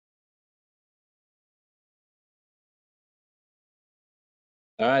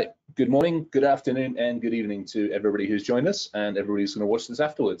All right, good morning, good afternoon, and good evening to everybody who's joined us and everybody who's going to watch this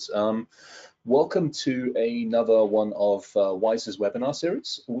afterwards. Welcome to another one of WISE's webinar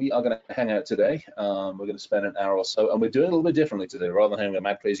series. We are going to hang out today. We're going to spend an hour or so, and we're doing it a little bit differently today. Rather than having a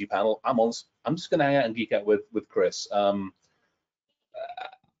mad crazy panel, I'm just going to hang out and geek out with Chris.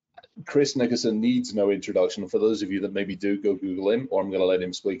 Chris Nickerson needs no introduction. For those of you that maybe do, go Google him, or I'm going to let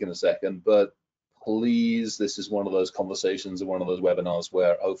him speak in a second. But please, this is one of those conversations and one of those webinars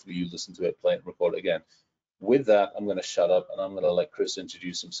where hopefully you listen to it, play it, and record it again. With that, I'm going to shut up and I'm going to let Chris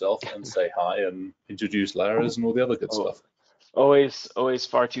introduce himself and say hi and introduce LARES and all the other good stuff. Always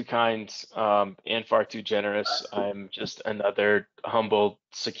far too kind and far too generous. I'm just another humble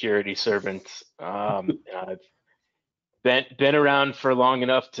security servant. I've been around for long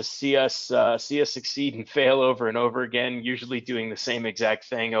enough to see us succeed and fail over and over again, usually doing the same exact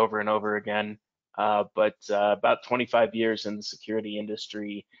thing over and over again. But about 25 years in the security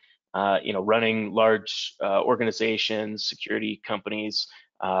industry, running large organizations, security companies,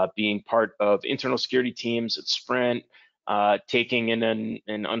 being part of internal security teams at Sprint, taking in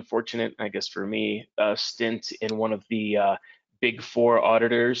an unfortunate, I guess for me, stint in one of the big four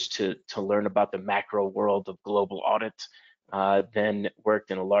auditors to learn about the macro world of global audit. Then worked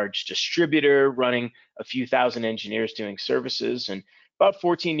in a large distributor running a few thousand engineers doing services, and about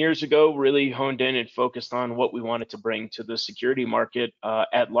 14 years ago really honed in and focused on what we wanted to bring to the security market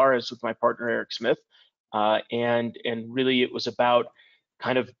at LARES with my partner Eric Smith, and really it was about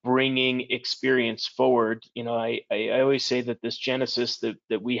kind of bringing experience forward. I always say that this genesis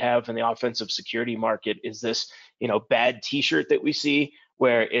that we have in the offensive security market is this bad t-shirt that we see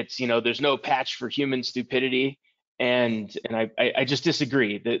where it's there's no patch for human stupidity, and I just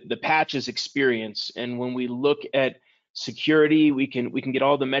disagree. The patch is experience, and when we look at security, we can get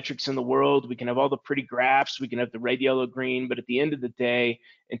all the metrics in the world, we can have all the pretty graphs, we can have the red, yellow, green, but at the end of the day,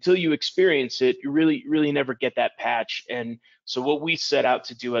 until you experience it, you really never get that patch. And so what we set out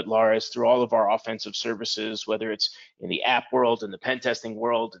to do at LARES through all of our offensive services, whether it's in the app world, in the pen testing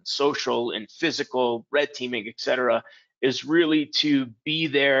world, in social, in physical, red teaming, etc., is really to be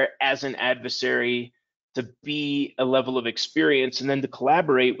there as an adversary, to be a level of experience, and then to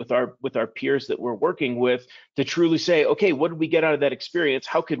collaborate with our peers that we're working with to truly say, okay, what did we get out of that experience?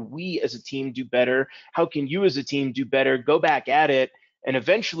 How could we as a team do better? How can you as a team do better? Go back at it and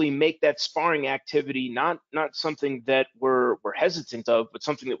eventually make that sparring activity not something that we're hesitant of, but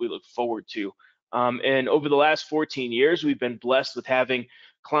something that we look forward to. And over the last 14 years, we've been blessed with having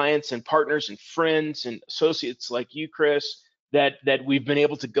clients and partners and friends and associates like you, Chris, that we've been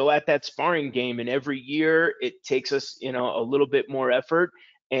able to go at that sparring game, and every year it takes us a little bit more effort,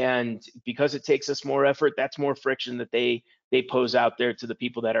 and because it takes us more effort, that's more friction that they pose out there to the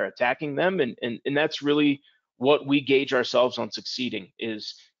people that are attacking them, and that's really what we gauge ourselves on succeeding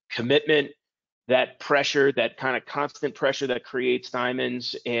is commitment, that pressure, that kind of constant pressure that creates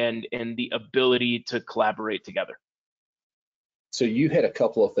diamonds, and the ability to collaborate together. So you hit a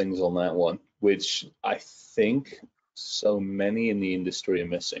couple of things on that one, which I think so many in the industry are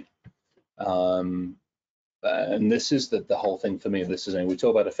missing. And this is the whole thing for me. We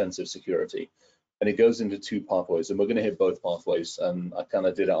talk about offensive security, and it goes into two pathways, and we're going to hit both pathways. And I kind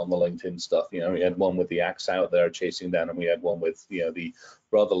of did it on the LinkedIn stuff. We had one with the axe out there chasing down, and we had one with the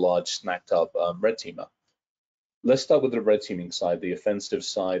rather large snacked up red teamer. Let's start with the red teaming side, the offensive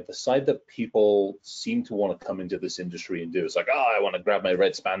side, the side that people seem to want to come into this industry and do. It's like, oh, I want to grab my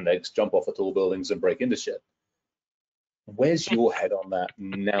red spandex, jump off of tall buildings, and break into shit. Where's your head on that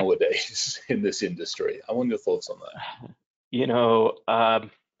nowadays in this industry? I want your thoughts on that.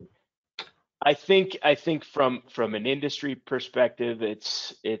 I think from an industry perspective,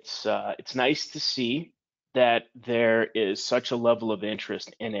 it's nice to see that there is such a level of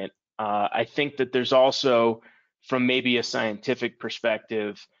interest in it. I think that there's also, from maybe a scientific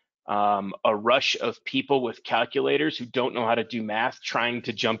perspective, a rush of people with calculators who don't know how to do math trying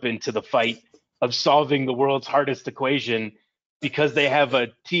to jump into the fight of solving the world's hardest equation because they have a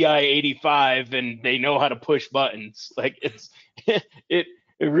TI 85 and they know how to push buttons. Like it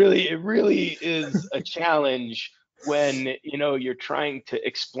really is a challenge when you're trying to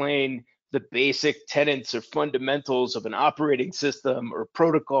explain the basic tenets or fundamentals of an operating system or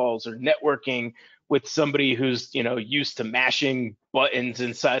protocols or networking with somebody who's used to mashing buttons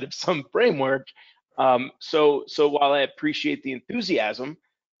inside of some framework. So while I appreciate the enthusiasm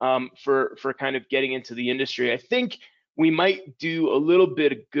for kind of getting into the industry, I think we might do a little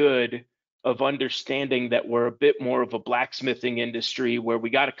bit of good of understanding that we're a bit more of a blacksmithing industry where we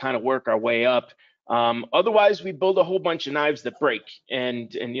got to kind of work our way up. Otherwise, we build a whole bunch of knives that break.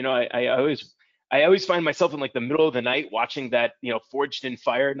 And I I always find myself in like the middle of the night watching that, Forged in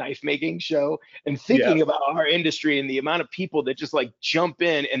Fire knife making show and Yeah. thinking about our industry and the amount of people that just like jump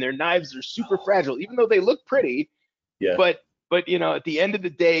in and their knives are super fragile, even though they look pretty. Yeah. But at the end of the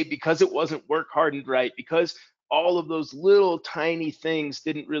day, because it wasn't work hardened right, because all of those little tiny things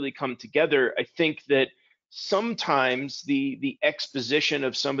didn't really come together, I think that sometimes the exposition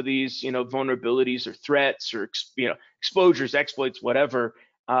of some of these vulnerabilities or threats or exposures, exploits, whatever,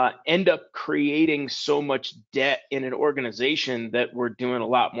 end up creating so much debt in an organization that we're doing a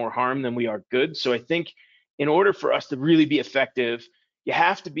lot more harm than we are good. So I think in order for us to really be effective, you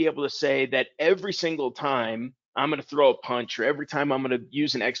have to be able to say that every single time I'm going to throw a punch, or every time I'm going to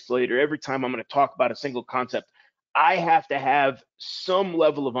use an exploit, or every time I'm going to talk about a single concept, I have to have some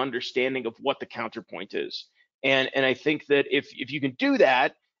level of understanding of what the counterpoint is. And I think that if you can do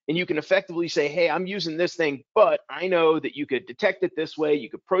that, and you can effectively say, hey, I'm using this thing, but I know that you could detect it this way, you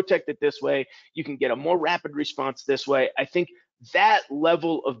could protect it this way, you can get a more rapid response this way. I think that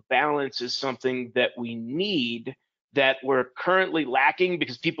level of balance is something that we need, that we're currently lacking,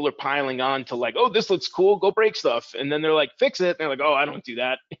 because people are piling on to like, oh, this looks cool, go break stuff. And then they're like, fix it. And they're like, oh, I don't do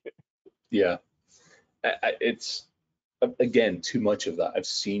that. Yeah. It's, again, too much of that. I've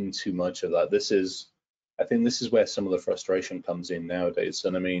seen too much of that. I think this is where some of the frustration comes in nowadays.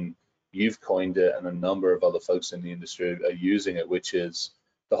 And I mean, you've coined it, and a number of other folks in the industry are using it, which is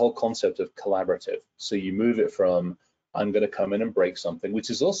the whole concept of collaborative. So you move it from, I'm going to come in and break something,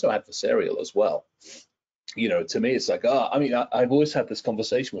 which is also adversarial as well. To me, it's like, I've always had this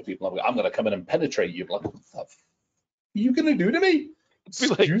conversation with people. I'm going to come in and penetrate you. I'm like, what the f are you going to do to me?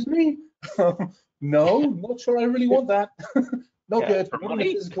 Excuse me? No, not sure I really want that. Not good. Not in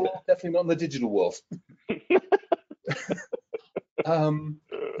the physical, definitely not in the digital world. And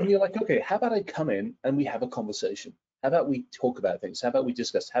you're like, okay, how about I come in and we have a conversation? How about we talk about things? How about we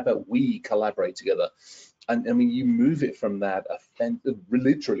discuss? How about we collaborate together? And I mean, you move it from that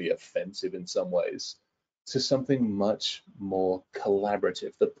literally offensive in some ways, to something much more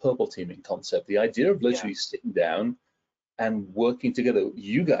collaborative. The purple teaming concept, the idea of literally sitting down and working together.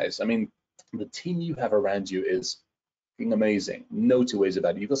 You guys, I mean, the team you have around you is amazing. No two ways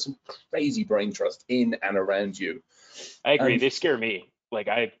about it. You've got some crazy brain trust in and around you. I agree. They scare me. Like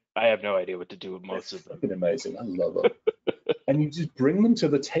I have no idea what to do with most of them. Fucking amazing. I love them. And you just bring them to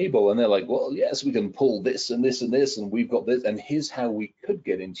the table, and they're like, well, yes, we can pull this and this and this, and we've got this, and here's how we could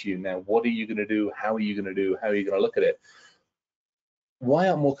get into you. Now, what are you going to do? How are you going to do? How are you going to look at it? Why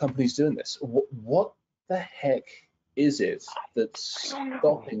aren't more companies doing this? What the heck is it that's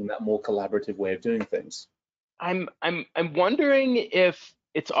stopping that more collaborative way of doing things? I'm wondering if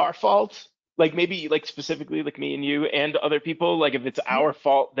it's our fault, like maybe like specifically like me and you and other people, like if it's our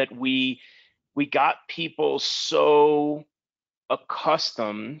fault that we got people so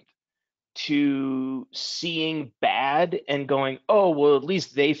accustomed to seeing bad and going, oh, well, at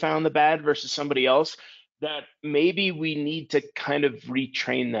least they found the bad versus somebody else, that maybe we need to kind of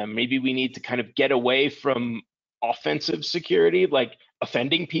retrain them. Maybe we need to kind of get away from offensive security, like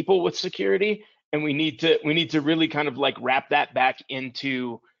offending people with security, and we need to really kind of like wrap that back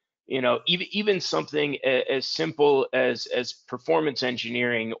into even something as simple as performance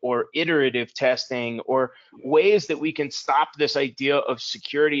engineering or iterative testing, or ways that we can stop this idea of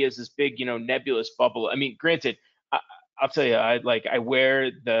security as this big nebulous bubble. I mean, granted, I'll tell you, I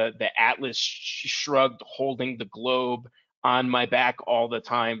wear the Atlas shrugged holding the globe on my back all the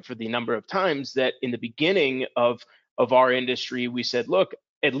time, for the number of times that in the beginning of our industry we said, look,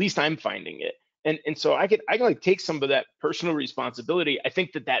 at least I'm finding it. And so I can like take some of that personal responsibility. I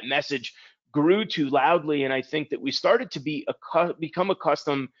think that message grew too loudly, and I think that we started to become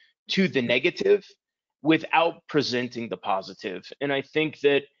accustomed to the negative without presenting the positive. And I think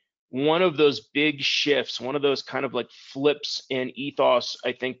that one of those big shifts, one of those kind of like flips in ethos,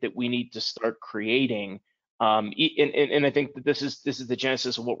 I think that we need to start creating. And I think that this is the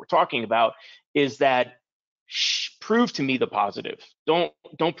genesis of what we're talking about, is that prove to me the positive. Don't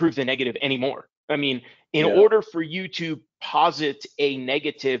prove the negative anymore. I mean, in order for you to posit a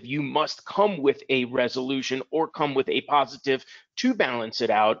negative, you must come with a resolution or come with a positive to balance it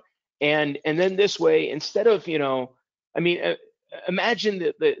out. And then this way, instead of, I mean,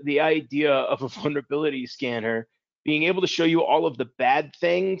 imagine the idea of a vulnerability scanner being able to show you all of the bad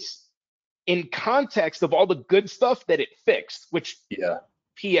things in context of all the good stuff that it fixed, which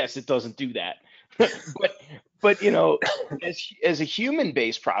PS, it doesn't do that. but as a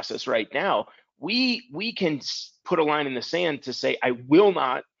human-based process right now, we can put a line in the sand to say, I will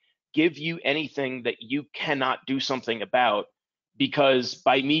not give you anything that you cannot do something about, because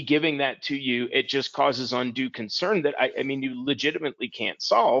by me giving that to you, it just causes undue concern that I mean, you legitimately can't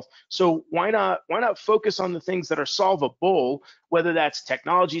solve. So why not focus on the things that are solvable, whether that's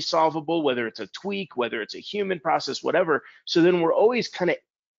technology solvable, whether it's a tweak, whether it's a human process, whatever. So then we're always kind of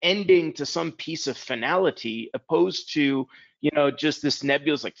ending to some piece of finality, opposed to, you know, just this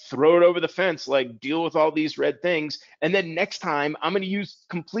nebulous, like throw it over the fence, like deal with all these red things. And then next time I'm going to use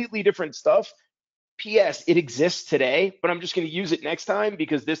completely different stuff. P.S. It exists today, but I'm just going to use it next time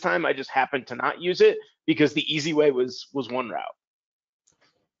because this time I just happened to not use it because the easy way was one route.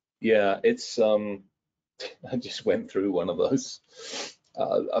 Yeah, it's I just went through one of those.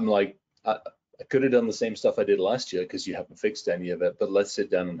 I'm like, I could have done the same stuff I did last year because you haven't fixed any of it, but let's sit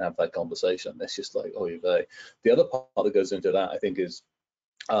down and have that conversation. It's just like, oh, vey. The other part that goes into that, I think, is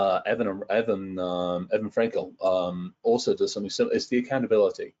Evan Frankel also does something similar. It's the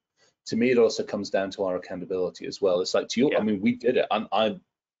accountability. To me, it also comes down to our accountability as well. It's like, to you, I mean, we did it.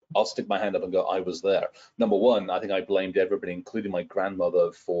 I'll stick my hand up and go, I was there. Number one, I think I blamed everybody, including my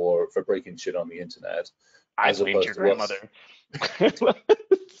grandmother, for breaking shit on the internet. I blamed your grandmother.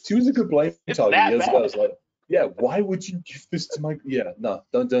 She was a good blame target years ago. I was like, yeah, why would you give this to my? Yeah, no,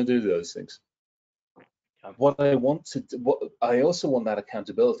 don't do those things. What I want to, what I also want that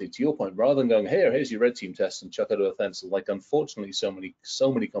accountability. To your point, rather than going, here's your red team test and chuck it over the fence, like unfortunately so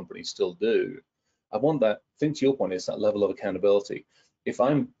many companies still do. I want that thing. To your point, is that level of accountability. If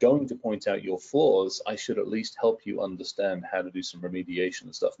I'm going to point out your flaws, I should at least help you understand how to do some remediation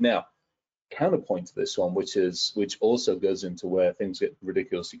and stuff. Now, counterpoint to this one, which also goes into where things get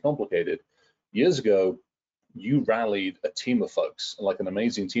ridiculously complicated. Years ago, you rallied a team of folks, like an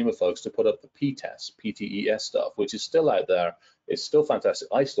amazing team of folks, to put up the PTES stuff, which is still out there. It's still fantastic.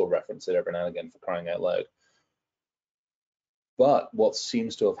 I still reference it every now and again, for crying out loud. But what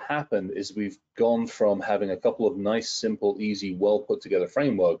seems to have happened is we've gone from having a couple of nice, simple, easy, well put together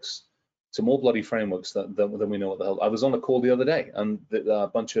frameworks to more bloody frameworks than we know what the hell. I was on a call the other day, and a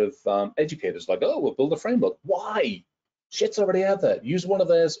bunch of educators like, oh, we'll build a framework. Why? Shit's already out there. Use one of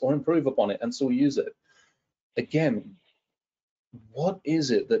theirs or improve upon it, and so we use it. Again, what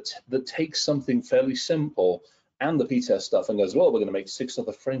is it that takes something fairly simple and the PTES stuff and goes, well, we're going to make 6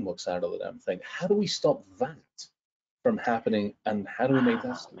 other frameworks out of the damn thing? How do we stop that from happening, and how do we make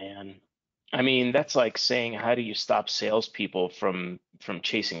that? Man, I mean, that's like saying, how do you stop salespeople from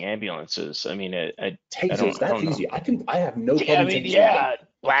chasing ambulances? I mean, I tasers, that's easy. I have no problem. I mean, yeah,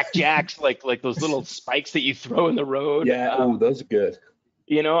 blackjacks, like those little spikes that you throw in the road. Yeah, oh, those are good.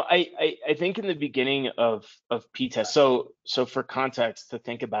 You know, I think in the beginning of PTES, so for context, to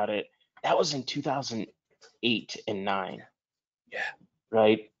think about it, that was in 2008 and 9. Yeah.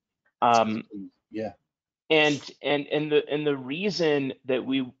 Right. Yeah. And the reason that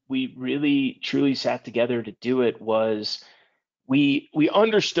we really truly sat together to do it was we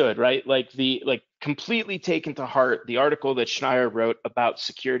understood, right? Like completely taken to heart the article that Schneier wrote about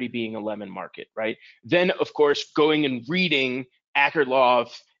security being a lemon market, right? Then of course going and reading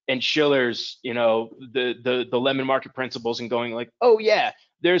Akerlof and Schiller's, you know, the lemon market principles, and going like, oh yeah,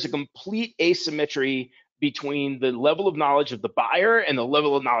 there's a complete asymmetry between the level of knowledge of the buyer and the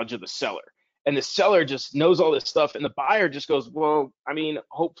level of knowledge of the seller. And the seller just knows all this stuff, and the buyer just goes, well, I mean,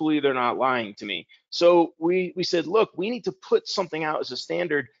 hopefully they're not lying to me. So we said, look, we need to put something out as a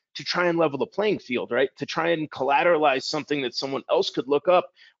standard to try and level the playing field, right? To try and collateralize something that someone else could look up,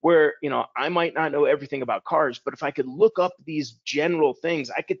 where, you know, I might not know everything about cars, but if I could look up these general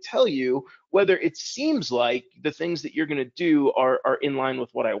things, I could tell you whether it seems like the things that you're going to do are in line with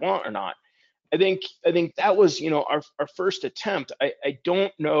what I want or not. I think that was, you know, our first attempt. I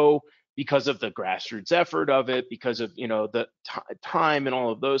don't know, because of the grassroots effort of it, because of, you know, the time and all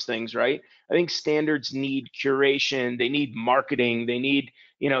of those things, right? I think standards need curation, they need marketing, they need,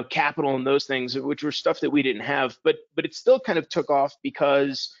 you know, capital and those things, which were stuff that we didn't have, but it still kind of took off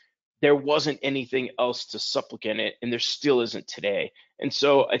because there wasn't anything else to supplicate it, and there still isn't today. And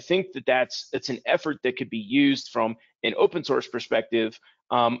so I think that that's an effort that could be used from an open source perspective,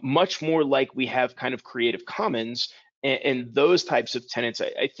 much more like we have kind of Creative Commons and those types of tenants.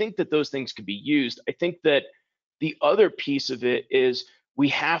 I think that those things could be used. I think that the other piece of it is we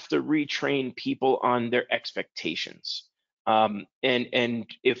have to retrain people on their expectations. And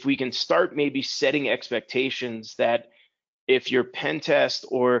if we can start maybe setting expectations that if your pen test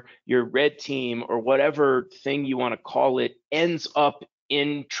or your red team or whatever thing you want to call it ends up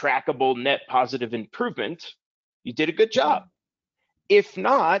in trackable net positive improvement, you did a good job. If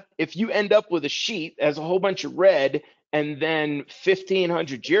not, if you end up with a sheet that has a whole bunch of red and then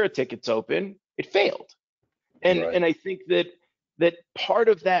 1,500 JIRA tickets open, it failed. And I think that part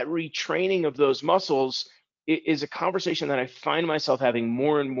of that retraining of those muscles is a conversation that I find myself having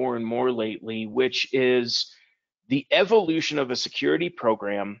more and more and more lately, which is the evolution of a security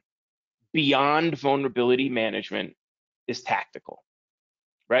program beyond vulnerability management is tactical,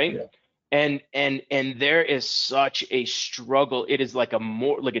 right? Yeah. And there is such a struggle. It is like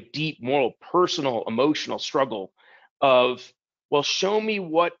a deep moral, personal, emotional struggle of, well, show me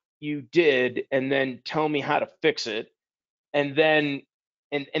what you did and then tell me how to fix it. And then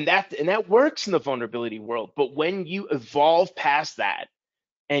and that works in the vulnerability world. But when you evolve past that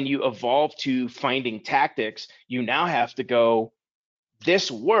and you evolve to finding tactics, you now have to go,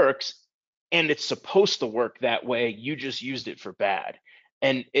 this works and it's supposed to work that way. You just used it for bad.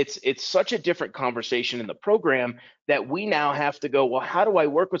 And it's such a different conversation in the program that we now have to go, well, how do I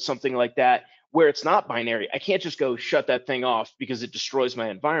work with something like that where it's not binary? I can't just go shut that thing off because it destroys my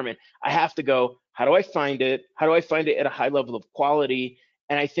environment. I have to go, how do I find it? How do I find it at a high level of quality?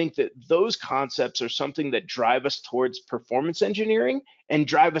 And I think that those concepts are something that drive us towards performance engineering and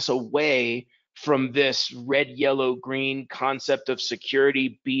drive us away from this red, yellow, green concept of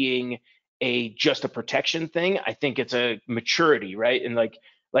security being just a protection thing. I think it's a maturity, right? And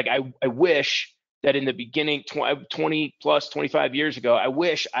I wish that in the beginning, 20 plus 25 years ago, I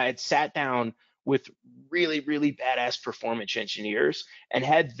wish I had sat down with really, really badass performance engineers and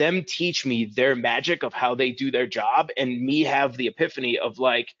had them teach me their magic of how they do their job, and me have the epiphany of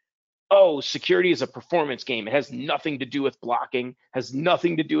like, oh, security is a performance game. It has nothing to do with blocking, has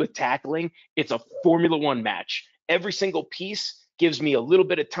nothing to do with tackling. It's a Formula One match. Every single piece gives me a little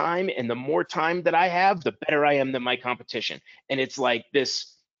bit of time, and the more time that I have, the better I am than my competition. And it's like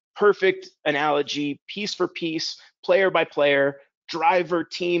this perfect analogy, piece for piece, player by player, driver,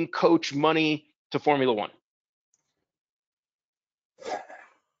 team, coach, money to Formula One.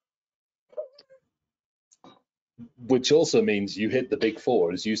 Which also means you hit the big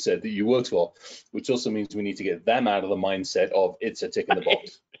four, as you said, that you worked for, which also means we need to get them out of the mindset of it's a tick in the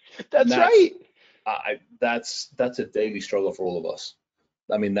box. That's right. That's a daily struggle for all of us.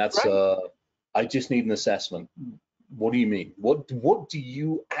 I mean, Right. I just need an assessment. What do you mean? What do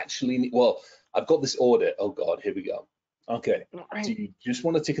you actually need? Well, I've got this audit. Oh God, here we go. Okay. Do Right. you just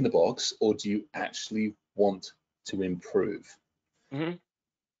want to tick in the box, or do you actually want to improve? Mm-hmm.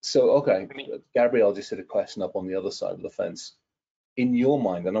 So, okay, I mean, Gabrielle just hit a question up on the other side of the fence. In your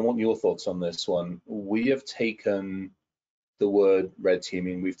mind, and I want your thoughts on this one, we have taken the word red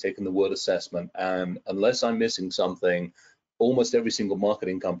teaming, we've taken the word assessment, and unless I'm missing something, almost every single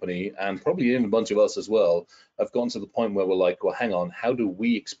marketing company, and probably even a bunch of us as well, have gone to the point where we're like, well, hang on, how do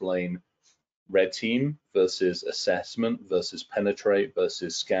we explain red team versus assessment versus penetrate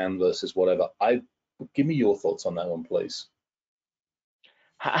versus scan versus whatever? Give me your thoughts on that one, please.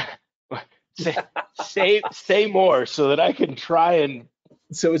 say more so that I can try and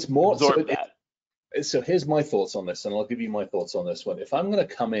So it's more, absorb that. so here's my thoughts on this, and I'll give you my thoughts on this one. If I'm going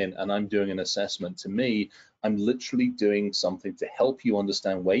to come in and I'm doing an assessment, to me, I'm literally doing something to help you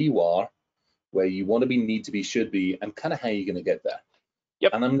understand where you are, where you want to be, need to be, should be, and kind of how you're going to get there.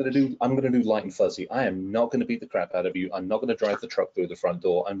 Yep. And I'm going to do light and fuzzy. I am not going to beat the crap out of you. I'm not going to drive the truck through the front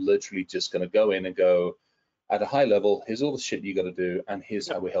door. I'm literally just going to go in and go, at a high level, here's all the shit you got to do, and here's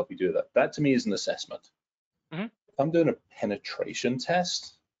how Yep. we help you do that. That to me is an assessment. Mm-hmm. If I'm doing a penetration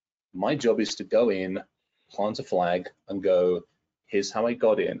test, my job is to go in, plant a flag, and go, here's how I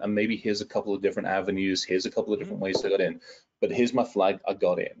got in. And maybe here's a couple of different avenues, here's a couple of different ways I got in. But here's my flag, I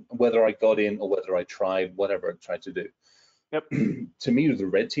got in. Whether I got in or whether I tried, whatever I tried to do. Yep. To me, the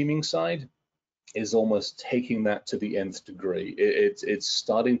red teaming side is almost taking that to the nth degree. It's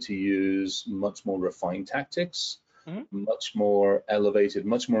starting to use much more refined tactics, Mm-hmm. much more elevated,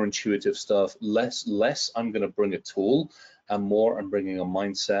 much more intuitive stuff. Less I'm going to bring a tool, and more I'm bringing a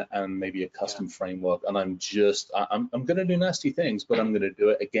mindset and maybe a Yeah. custom framework. And I'm going to do nasty things, but I'm going to do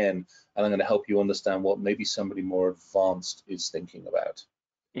it again, and I'm going to help you understand what maybe somebody more advanced is thinking about.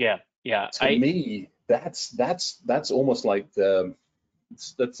 Yeah. Yeah. To me, that's almost like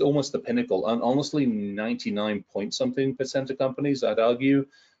that's almost the pinnacle. And honestly, 99 point something% of companies, I'd argue,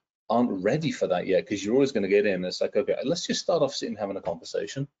 aren't ready for that yet, because you're always going to get in. It's like, okay, let's just start off sitting having a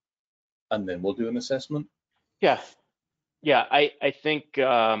conversation, and then we'll do an assessment. Yeah. Yeah. I think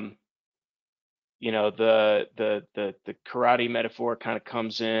the karate metaphor kind of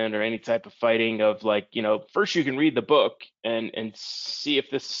comes in, or any type of fighting of like, first you can read the book and see if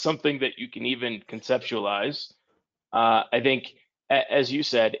this is something that you can even conceptualize. I think, as you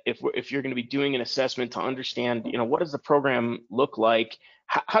said, if you're going to be doing an assessment to understand, what does the program look like?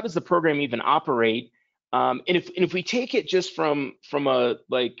 How does the program even operate? And if we take it just from a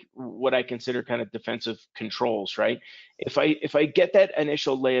like what I consider kind of defensive controls, right? If I get that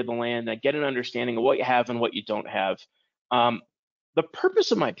initial lay of the land, I get an understanding of what you have and what you don't have. The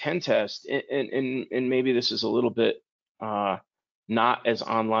purpose of my pen test, and maybe this is a little bit not as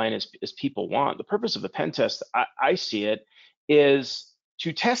online as people want. The purpose of a pen test, I see it, is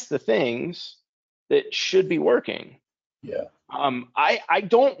to test the things that should be working. Yeah. I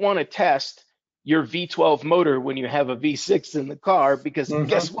don't want to test your V12 motor when you have a V6 in the car, because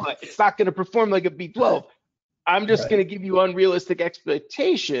guess what? It's not going to perform like a V12. I'm just going to give you unrealistic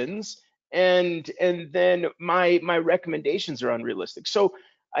expectations, and then my recommendations are unrealistic. So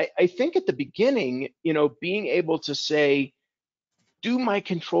I think at the beginning, being able to say, do my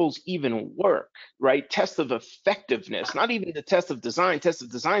controls even work, right? Test of effectiveness, not even the test of design. Test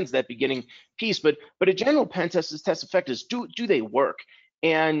of design is that beginning piece, but a general pen test is test effectiveness. Do they work?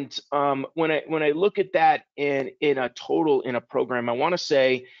 And when I look at that in a total in a program, I want to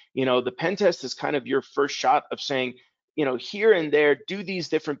say, the pen test is kind of your first shot of saying, here and there, do these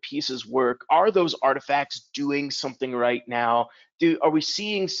different pieces work? Are those artifacts doing something right now? Are we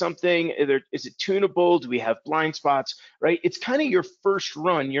seeing something? Is it tunable? Do we have blind spots? Right? It's kind of your first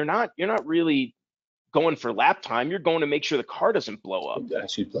run. You're not really going for lap time. You're going to make sure the car doesn't blow up. It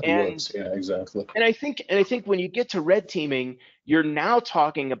actually bloody And works. Yeah, exactly. and I think when you get to red teaming, you're now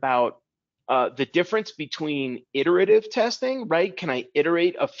talking about the difference between iterative testing, right? Can I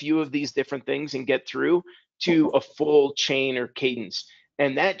iterate a few of these different things and get through to a full chain or cadence?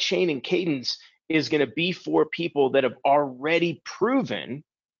 And that chain and cadence is going to be for people that have already proven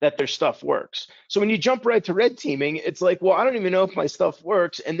that their stuff works. So when you jump right to red teaming, it's like, well, I don't even know if my stuff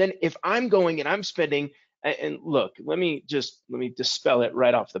works. And then if I'm going and I'm spending, and look, let me dispel it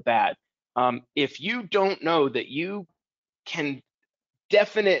right off the bat. If you don't know that you can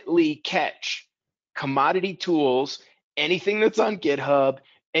definitely catch commodity tools, anything that's on GitHub,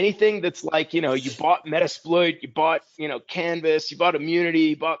 anything that's like, you bought Metasploit, you bought, Canvas, you bought Immunity,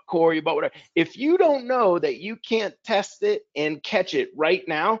 you bought Core, you bought whatever. If you don't know that you can't test it and catch it right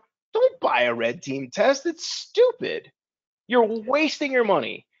now, don't buy a red team test. It's stupid. You're wasting your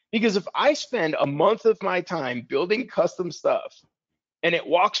money. Because if I spend a month of my time building custom stuff and it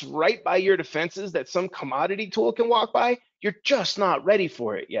walks right by your defenses that some commodity tool can walk by, you're just not ready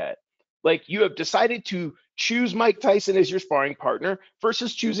for it yet. Like, you have decided to choose Mike Tyson as your sparring partner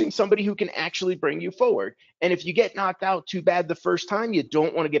versus choosing somebody who can actually bring you forward. And if you get knocked out too bad the first time, you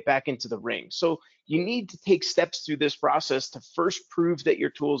don't want to get back into the ring. So you need to take steps through this process to first prove that your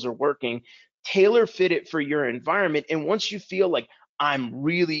tools are working, tailor fit it for your environment. And once you feel like, I'm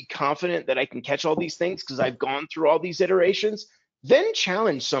really confident that I can catch all these things because I've gone through all these iterations, then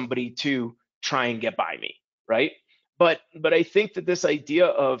challenge somebody to try and get by me, right? But I think that this idea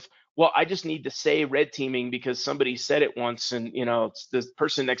of, well, I just need to say red teaming because somebody said it once, and it's the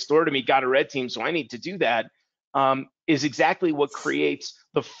person next door to me got a red team, so I need to do that, is exactly what creates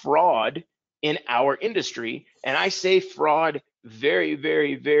the fraud in our industry. And I say fraud very,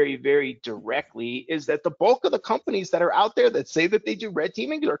 very, very, very directly, is that the bulk of the companies that are out there that say that they do red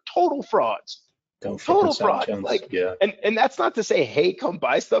teaming are total frauds. Total fraud. Like, yeah. And that's not to say, hey, come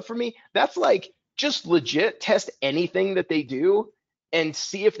buy stuff from me. That's like, just legit test anything that they do and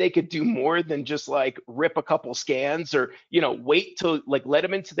see if they could do more than just like rip a couple scans, or wait till like let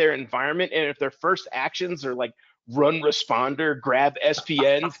them into their environment, and if their first actions are like run responder, grab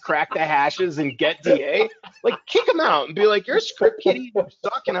SPNs, crack the hashes, and get DA, like kick them out and be like, you're a script kiddie, you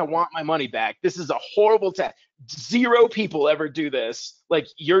suck, and I want my money back. This is a horrible test. 0 people ever do this. Like,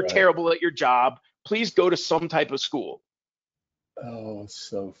 you're terrible at your job. Please go to some type of school. Oh,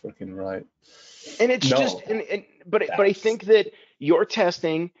 so freaking right. And it's but I think that your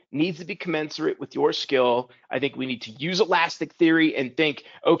testing needs to be commensurate with your skill. I think we need to use elastic theory and think,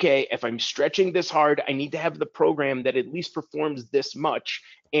 okay, if I'm stretching this hard, I need to have the program that at least performs this much.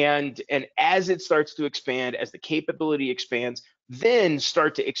 And as it starts to expand, as the capability expands, then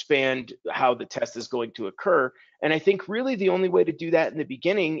start to expand how the test is going to occur. And I think really the only way to do that in the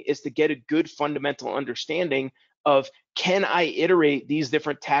beginning is to get a good fundamental understanding of, can I iterate these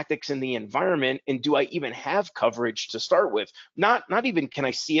different tactics in the environment, and do I even have coverage to start with? Not even can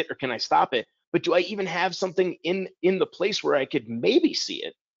I see it or can I stop it, but do I even have something in the place where I could maybe see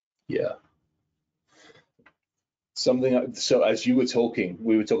it? Yeah. So as you were talking,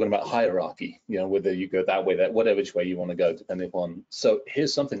 we were talking about hierarchy, whether you go that way, that whatever way you want to go, depending upon. So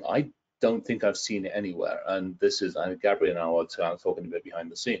here's something I don't think I've seen it anywhere, and this is, Gabriel and I are talking a bit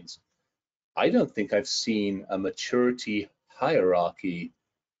behind the scenes. I don't think I've seen a maturity hierarchy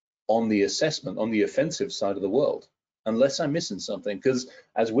on the assessment, on the offensive side of the world. unless I'm missing something. Because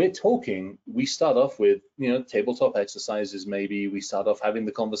as we're talking, we start off with, tabletop exercises, maybe we start off having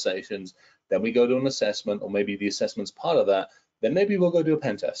the conversations, then we go to an assessment, or maybe the assessment's part of that. Then maybe we'll go do a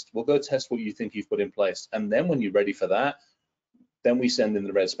pen test. We'll go test what you think you've put in place. And then when you're ready for that, then we send in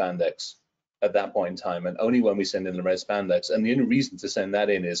the red spandex at that point in time. And only when we send in the red spandex. And the only reason to send that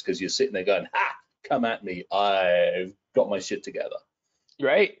in is because you're sitting there going, ha, come at me. I've got my shit together.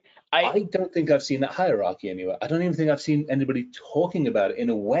 Right. I don't think I've seen that hierarchy anywhere. I don't even think I've seen anybody talking about it in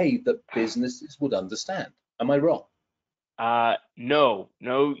a way that businesses would understand. Am I wrong? No,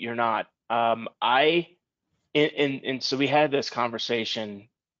 you're not. And so we had this conversation,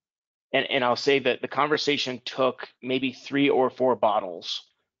 and I'll say that the conversation took maybe 3 or 4 bottles.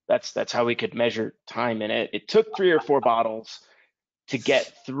 That's how we could measure time in it. It took 3 or 4 bottles to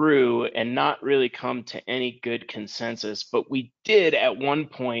get through and not really come to any good consensus. But we did at one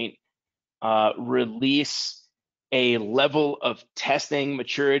point release a level of testing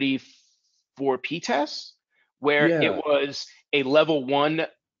maturity for PTES, where it was a level 1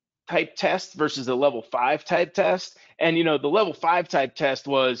 type test versus a level 5 type test. And the level 5 type test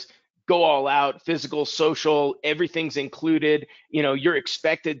was go all out, physical, social, everything's included. You're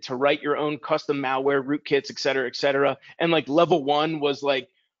expected to write your own custom malware, rootkits, et cetera, et cetera. And like level 1 was like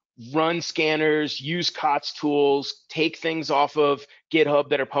run scanners, use COTS tools, take things off of GitHub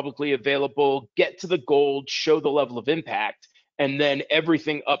that are publicly available, get to the gold, show the level of impact. And then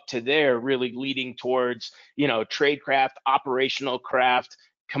everything up to there really leading towards, tradecraft, operational craft,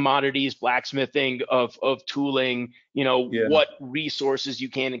 commodities, blacksmithing of tooling, what resources you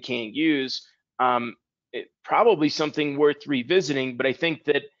can and can't use. Probably something worth revisiting, but I think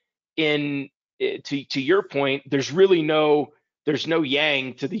that to your point, there's no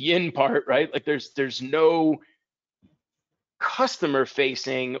yang to the yin part, right? Like there's no customer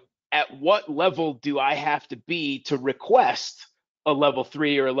facing. At what level do I have to be to request a level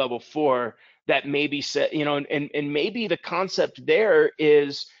 3 or a level 4 that maybe set, and maybe the concept there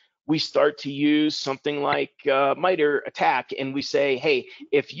is we start to use something like MITRE ATT&CK, and we say, hey,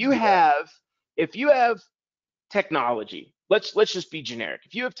 if you have technology, let's just be generic.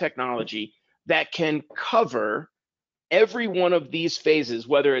 If you have technology that can cover every one of these phases,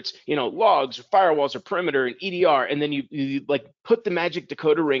 whether it's logs or firewalls or perimeter and EDR, and then you like put the magic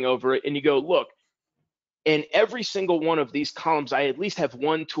decoder ring over it, and you go, look, in every single one of these columns, I at least have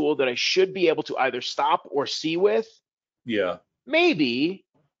one tool that I should be able to either stop or see with. Yeah. Maybe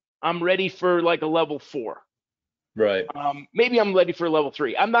I'm ready for like a level 4. Right. Maybe I'm ready for level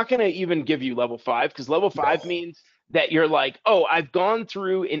 3. I'm not going to even give you level 5 because level 5 means that you're like, oh, I've gone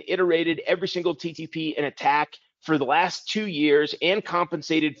through and iterated every single TTP and attack for the last 2 years and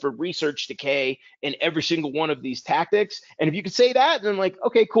compensated for research decay in every single one of these tactics. And if you could say that, then like,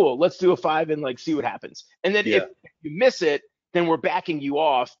 okay, cool, let's do a 5 and like see what happens. And then if you miss it, then we're backing you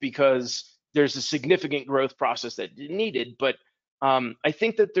off because there's a significant growth process that needed. But I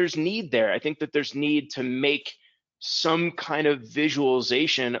think that there's need there. I think that there's need to make some kind of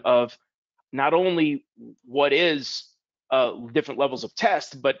visualization of not only what is different levels of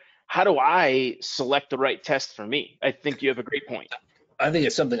test, but how do I select the right test for me? I think you have a great point. I think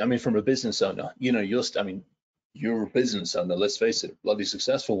it's something, from a business owner, you're a business owner, let's face it, bloody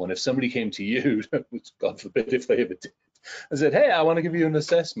successful one. If somebody came to you, God forbid if they ever did, and said, hey, I want to give you an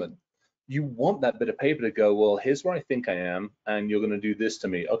assessment, you want that bit of paper to go, well, here's where I think I am, and you're going to do this to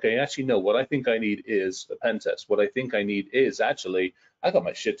me. Okay, actually, no, what I think I need is a pen test. What I think I need is actually, I got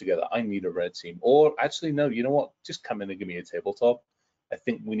my shit together. I need a red team. Or actually, no, you know what? Just come in and give me a tabletop. I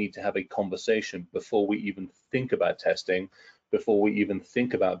think we need to have a conversation before we even think about testing, before we even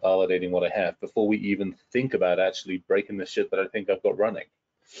think about validating what I have, before we even think about actually breaking the shit that I think I've got running.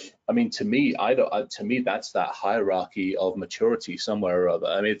 To me, that's that hierarchy of maturity somewhere or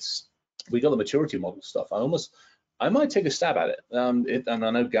other. We got the maturity model stuff. I might take a stab at it. And I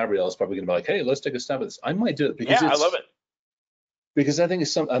know Gabrielle's probably going to be like, hey, let's take a stab at this. I might do it because I love it. Because I think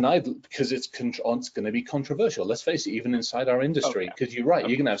it's because it's going to be controversial. Let's face it, even inside our industry. Because you're right,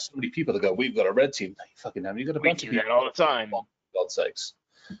 you're going to have so many people that go, "We've got a red team." No, you fucking have. You've got a bunch of people all the time. For God's sakes.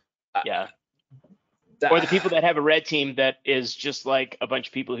 Yeah. Or the people that have a red team that is just like a bunch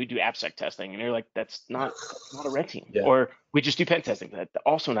of people who do AppSec testing, and you're like, that's not a red team. Yeah. Or we just do pen testing. That's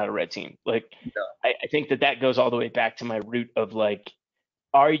also not a red team. Like, I think that goes all the way back to my root of like,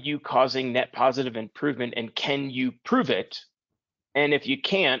 are you causing net positive improvement, and can you prove it? And if you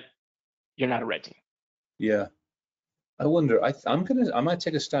can't, you're not a red team. Yeah. I wonder. I might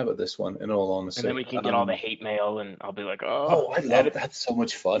take a stab at this one. In all And then honesty. we can get all the hate mail, and I'll be like, oh, Oh, I love that. So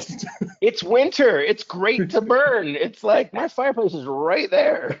much fun. it's winter. It's great to burn. It's like my fireplace is right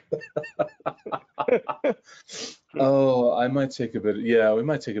there. Oh, I might take a bit. Yeah, we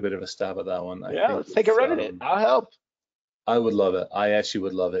might take a bit of a stab at that one. I Yeah, think let's take a it's, run at it. I'll help. I would love it. I actually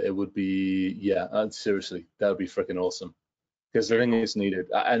would love it. It would be, yeah, seriously, that would be freaking awesome. Because I Very think cool. it's needed.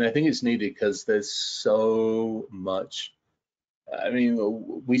 And I think it's needed because there's so much. I mean,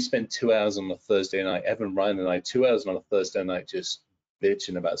 we spent 2 hours on a Thursday night, Evan, Ryan, and I, 2 hours on a Thursday night just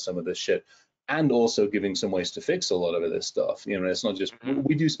bitching about some of this shit, and also giving some ways to fix a lot of this stuff. You know, it's not just Mhm.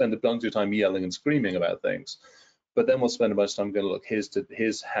 we do spend a bunch of time yelling and screaming about things, but then we'll spend a bunch of time going, look,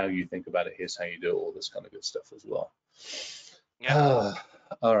 here's how you think about it, here's how you do it, all this kind of good stuff as well. Yeah.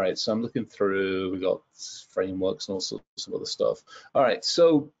 All right, so I'm looking through. We got frameworks and all sorts of other stuff. All right,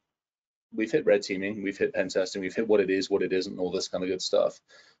 so we've hit red teaming, we've hit pen testing, we've hit what it is, what it isn't, all this kind of good stuff.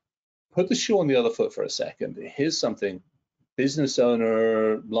 Put the shoe on the other foot for a second. Here's something: business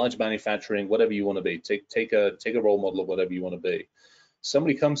owner, large manufacturing, whatever you want to be. Take a role model of whatever you want to be.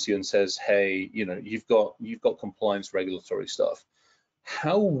 Somebody comes to you and says, hey, you know, you've got compliance regulatory stuff.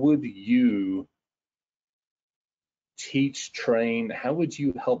 How would you teach, train? How would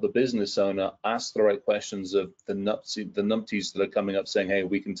you help the business owner ask the right questions of the numpties that are coming up saying, hey,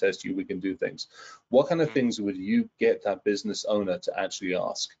 we can test you, we can do things? What kind of things would you get that business owner to actually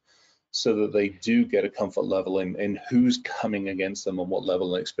ask, so that they do get a comfort level in who's coming against them and what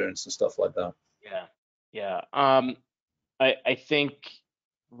level of experience and stuff like that? Yeah. Yeah. I think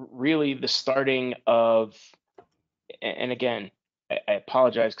really the starting of, and again, I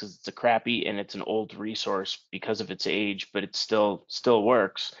apologize because it's a crappy and it's an old resource because of its age, but it still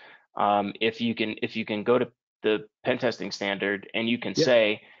works. If you can go to the pen testing standard and you can Yeah.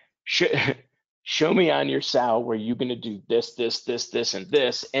 say, show me on your SAL where you're going to do this, this, and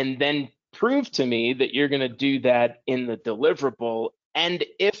this, and then prove to me that you're going to do that in the deliverable. And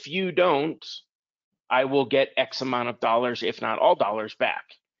if you don't, I will get X amount of dollars, if not all dollars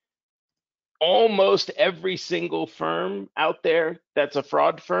back. Almost every single firm out there that's a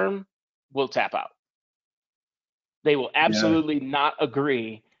fraud firm will tap out. They will Yeah. absolutely not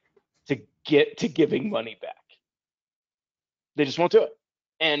agree to get to giving money back. They just won't do it.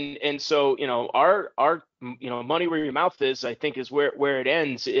 And so, you know, our you know, money where your mouth is, I think, is where it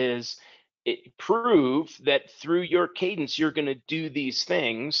ends. Is it prove that through your cadence you're going to do these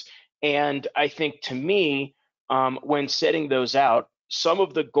things. And I think, to me, when setting those out, some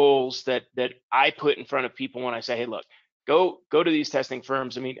of the goals that I put in front of people when I say, hey, look, go to these testing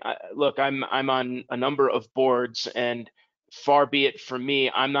firms. I mean, look, I'm on a number of boards, and far be it from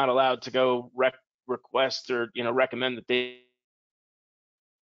me, I'm not allowed to go request or, you know, recommend that they.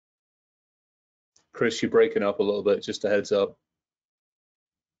 Chris, you're breaking up a little bit, just a heads up.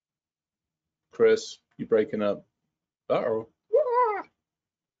 Chris, you're breaking up. Uh-oh.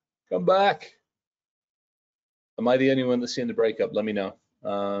 Come back. Am I the only one that's seeing the breakup? Let me know.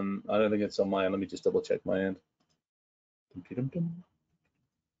 I don't think it's on my end. Let me just double check my end.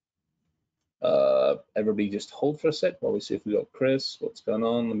 Everybody just hold for a sec while we see if we got Chris. What's going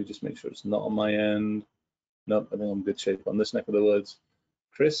on? Let me just make sure it's not on my end. Nope, I think I'm in good shape on this neck of the woods.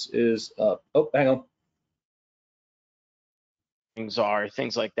 Chris is up. Oh, hang on. Things are,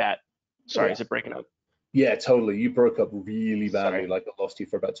 things like that. Sorry, Yeah. is it breaking up? Yeah, totally. You broke up really badly. Sorry, Like I lost you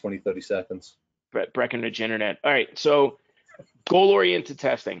for about 20, 30 seconds. Breckenridge Internet. All right, so goal-oriented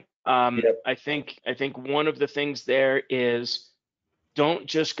testing. Yep. I think one of the things there is, don't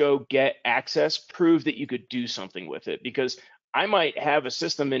just go get access, prove that you could do something with it. Because I might have a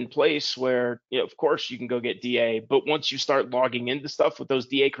system in place where, you know, of course you can go get DA, but once you start logging into stuff with those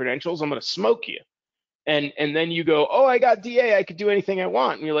DA credentials, I'm going to smoke you. And then you go, oh, I got DA, I could do anything I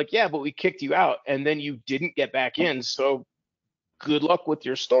want. And you're like, yeah, but we kicked you out, and then you didn't get back in. So good luck with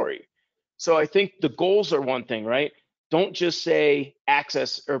your story. So I think the goals are one thing, right? Don't just say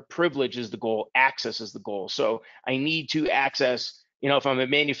access or privilege is the goal, access is the goal. So I need to access, you know, if I'm a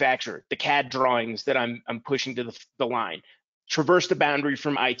manufacturer, the CAD drawings that I'm pushing to the line, traverse the boundary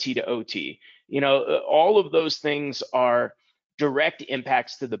from IT to OT. You know, all of those things are direct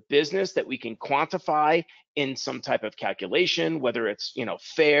impacts to the business that we can quantify in some type of calculation, whether it's, you know,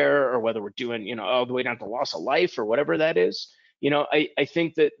 fair, or whether we're doing, you know, all the way down to loss of life or whatever that is. You know, I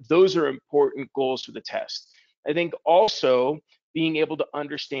think that those are important goals for the test. I think also being able to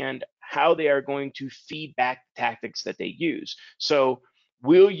understand how they are going to feed back tactics that they use. So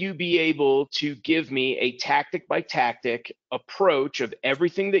will you be able to give me a tactic by tactic approach of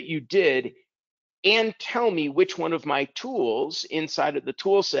everything that you did, and tell me which one of my tools inside of the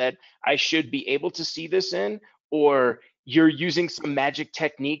tool set I should be able to see this in, or you're using some magic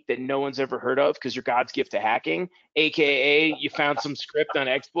technique that no one's ever heard of because you're God's gift to hacking, aka you found some script on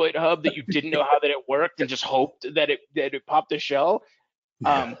Exploit Hub that you didn't know how that it worked and just hoped that it popped a shell.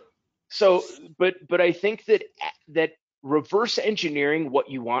 Yeah. But I think that reverse engineering what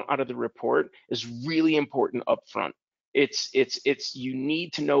you want out of the report is really important up front. It's you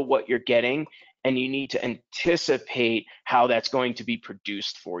need to know what you're getting, and you need to anticipate how that's going to be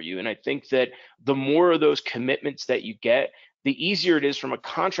produced for you. And I think that the more of those commitments that you get, the easier it is from a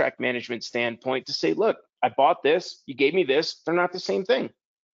contract management standpoint to say, look, I bought this, you gave me this, they're not the same thing.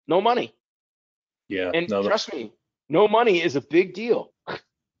 No money. Yeah. And No, trust me, no money is a big deal.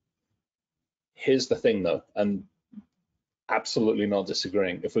 here's the thing though, and absolutely not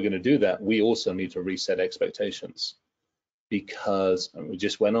disagreeing. If we're going to do that, we also need to reset expectations, because we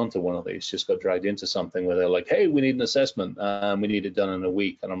just went on to one of these, just got dragged into something where they're like, hey, we need an assessment, we need it done in a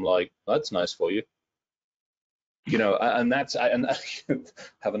week. And I'm like, that's nice for you. You know, and that's, and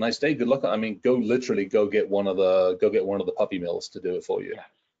have a nice day, good luck. I mean, literally go get one of the puppy mills to do it for you.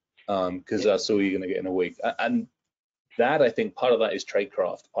 Because that's all you're going to get in a week. And that, I think part of that is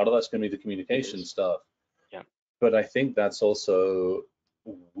tradecraft. Part of that's going to be the communication stuff. Yeah. But I think that's also,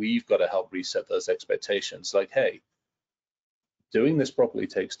 we've got to help reset those expectations. Like, hey, doing this properly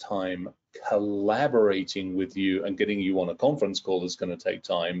takes time. Collaborating with you and getting you on a conference call is going to take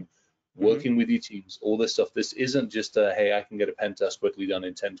time. Working with your teams, all this stuff. This isn't just a, hey, I can get a pen test quickly done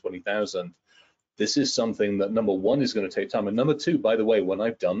in 10, 20,000. This is something that, number one, is going to take time. And number two, by the way, when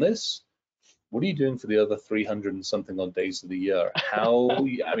I've done this, what are you doing for the other 300 and something odd days of the year? How,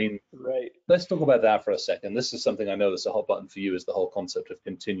 I mean, Right. Let's talk about that for a second. This is something I know that's a hot button for you, is the whole concept of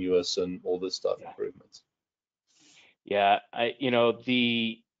continuous and all this stuff, improvements. Yeah,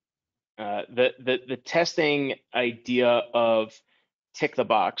 the testing idea of tick the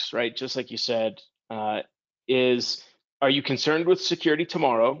box, right? Just like you said, is, are you concerned with security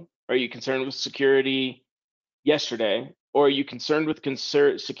tomorrow? Are you concerned with security yesterday? Or are you concerned with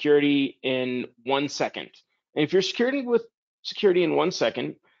security in 1 second? And if you're with security in 1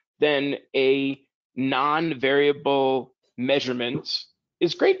 second, then a non-variable measurement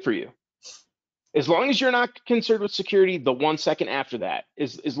is great for you. As long as you're not concerned with security the 1 second after that,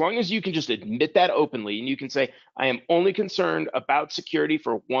 as long as you can just admit that openly and you can say, I am only concerned about security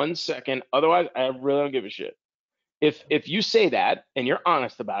for 1 second, otherwise I really don't give a shit. If you say that and you're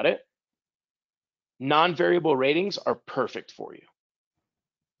honest about it, non-variable ratings are perfect for you.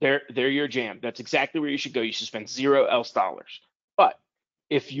 They're your jam. That's exactly where you should go. You should spend $0 else. But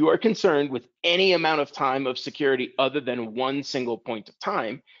if you are concerned with any amount of time of security other than one single point of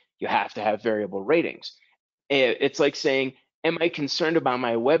time, you have to have variable ratings. It's like saying, am I concerned about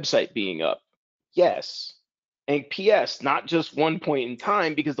my website being up? Yes. And PS, not just 1 point in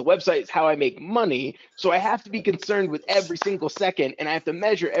time, because the website is how I make money. So I have to be concerned with every single second, and I have to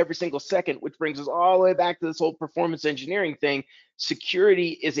measure every single second, which brings us all the way back to this whole performance engineering thing. Security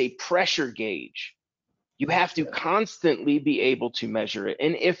is a pressure gauge. You have to constantly be able to measure it.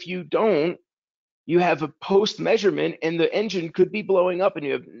 And if you don't, you have a post measurement and the engine could be blowing up and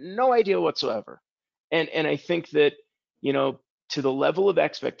you have no idea whatsoever. And I think that, to the level of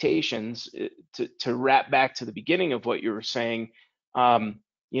expectations, to wrap back to the beginning of what you were saying,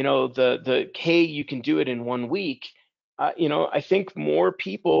 the hey, you can do it in 1 week. I think more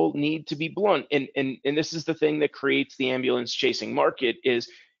people need to be blunt. And this is the thing that creates the ambulance chasing market is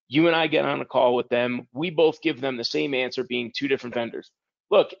you and I get on a call with them. We both give them the same answer being 2 different vendors.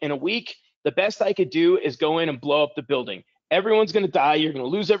 Look, in a week, the best I could do is go in and blow up the building. Everyone's going to die. You're going to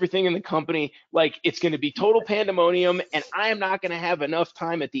lose everything in the company. Like, it's going to be total pandemonium. And I am not going to have enough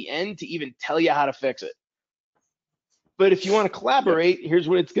time at the end to even tell you how to fix it. But if you want to collaborate, here's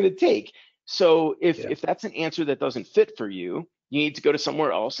what it's going to take. So if that's an answer that doesn't fit for you, you need to go to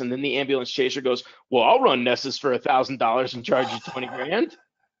somewhere else. And then the ambulance chaser goes, well, I'll run Nessus for $1,000 and charge you 20 grand.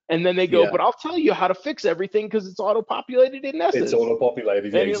 And then they go, but I'll tell you how to fix everything because it's auto-populated in Nessus. It's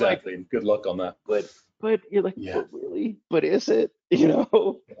auto-populated, yeah, exactly. Like, good luck on that. But you're like, but really? But is it?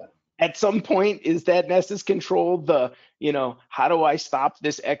 At some point, is that Nessus control the, how do I stop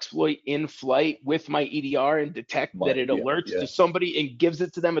this exploit in flight with my EDR and detect that it alerts to somebody and gives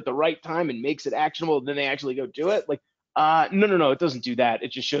it to them at the right time and makes it actionable, and then they actually go do it? Like, no, it doesn't do that.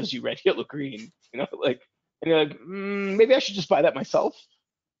 It just shows you red, yellow, green, and you're like, maybe I should just buy that myself.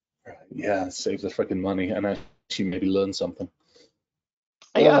 Yeah, save the freaking money and actually maybe learn something.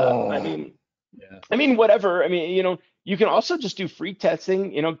 I mean, whatever. I mean, you can also just do free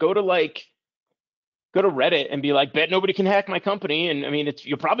testing. Go to Reddit and be like, bet nobody can hack my company. And I mean,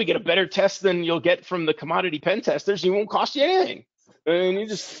 you'll probably get a better test than you'll get from the commodity pen testers. It won't cost you anything. And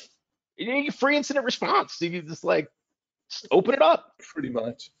you get free incident response. You can just Just open it up. Pretty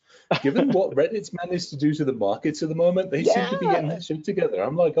much. Given what Reddit's managed to do to the markets at the moment, they seem to be getting Yeah. their shit together.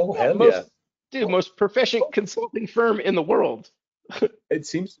 I'm like, oh, Yeah, hell yeah. most proficient consulting firm in the world. It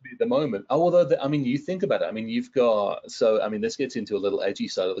seems to be at the moment. Oh, although, I mean, you think about it. I mean, you've got, so, I mean, this gets into a little edgy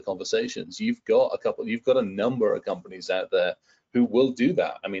side of the conversations. You've got a number of companies out there who will do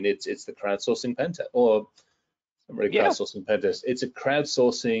that. I mean, it's the crowdsourcing pen test, or not really Yeah. crowdsourcing pen test. It's a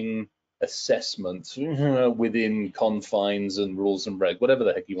crowdsourcing assessment within confines and rules and reg, whatever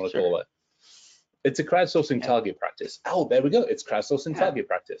the heck you want to call it. It's a crowdsourcing target practice. Oh, there we go. It's crowdsourcing target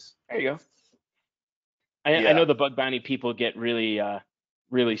practice. There you go. I know the bug bounty people get really,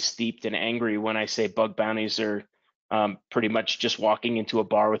 really steeped and angry when I say bug bounties are pretty much just walking into a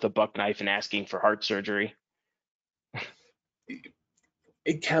bar with a buck knife and asking for heart surgery.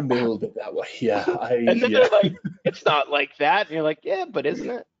 It can be a little bit that way, yeah. And then they're like, it's not like that. And you're like, yeah, but isn't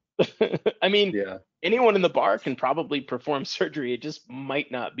it? I mean, anyone in the bar can probably perform surgery. It just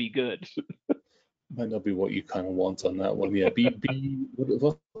might not be good. Might not be what you kind of want on that one. Yeah, be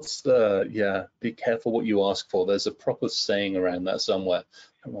careful what you ask for. There's a proper saying around that somewhere. I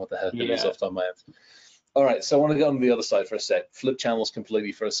don't know what the heck it is off the top of my head. All right, so I want to go on the other side for a sec. Flip channels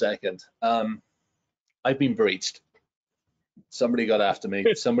completely for a second. I've been breached. Somebody got after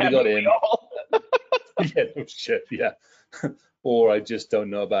me. Somebody got in. Yeah, no shit. Yeah. Or I just don't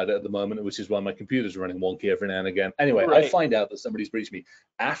know about it at the moment, which is why my computer's running wonky every now and again. Anyway, I find out that somebody's breached me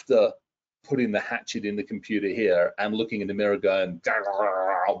after putting the hatchet in the computer here and looking in the mirror going,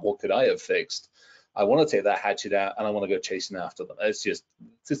 what could I have fixed? I want to take that hatchet out and I want to go chasing after them. It's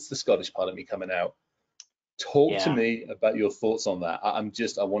the Scottish part of me coming out. Talk to me about your thoughts on that. I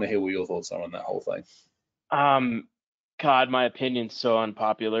want to hear what your thoughts are on that whole thing. God, my opinion's so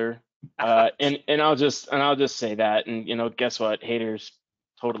unpopular. And I'll just say that, and guess what? Haters,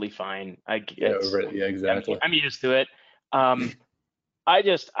 totally fine. Exactly. I'm used to it. I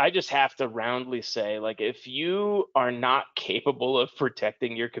just have to roundly say, like, if you are not capable of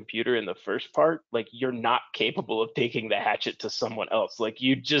protecting your computer in the first part, like, you're not capable of taking the hatchet to someone else. Like,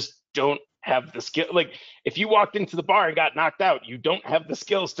 you just don't have the skill. Like, if you walked into the bar and got knocked out, you don't have the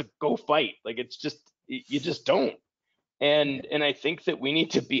skills to go fight. Like, you just don't. And I think that we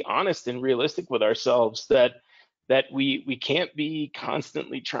need to be honest and realistic with ourselves that we can't be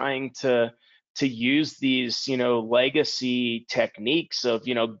constantly trying to use these, legacy techniques of,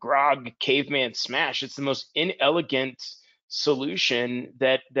 grog, caveman, smash. It's the most inelegant solution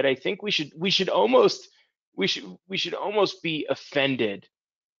that I think we should almost be offended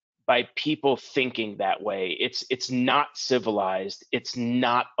by people thinking that way. It's not civilized. It's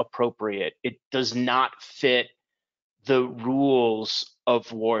not appropriate. It does not fit the rules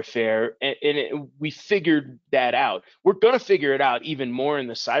of warfare, and we figured that out. We're going to figure it out even more in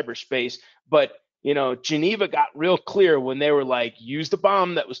the cyberspace, but Geneva got real clear when they were like, use the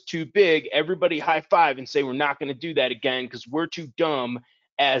bomb that was too big, everybody high five and say we're not going to do that again because we're too dumb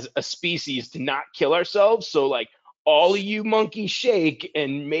as a species to not kill ourselves. So, like, all of you monkeys shake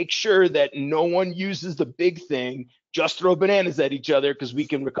and make sure that no one uses the big thing. Just throw bananas at each other because we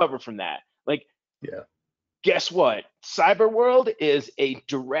can recover from that. Like, guess what? Cyber world is a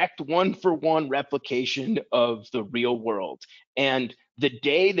direct one-for-one replication of the real world. And the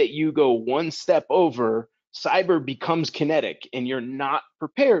day that you go one step over, cyber becomes kinetic, and you're not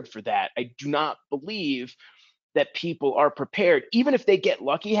prepared for that. I do not believe that people are prepared. Even if they get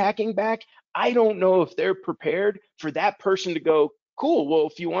lucky hacking back, I don't know if they're prepared for that person to go, cool, well,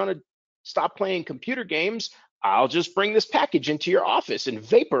 if you want to stop playing computer games, I'll just bring this package into your office and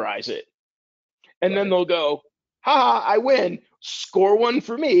vaporize it. And then they'll go, haha, I win, score one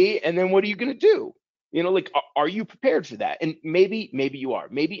for me. And then what are you going to do? Like, are you prepared for that? And maybe you are.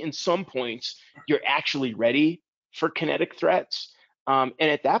 Maybe in some points, you're actually ready for kinetic threats. And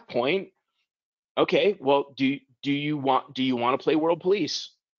at that point, okay, well, do you want to play world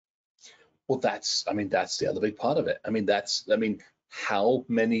police? Well, that's the other big part of it. How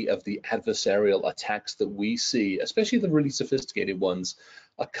many of the adversarial attacks that we see, especially the really sophisticated ones,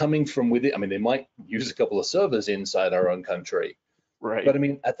 are coming from within? They might use a couple of servers inside our own country, right? But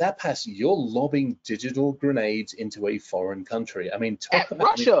at that pass, you're lobbing digital grenades into a foreign country.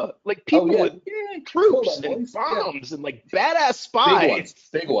 Russia, like people with troops and bombs and like badass spies.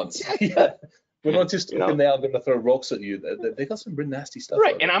 Big ones. Yeah. We're not just talking they are going to throw rocks at you. They got some really nasty stuff.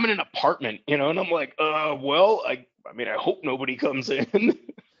 Right, and I'm in an apartment, and I'm like, well, I hope nobody comes in.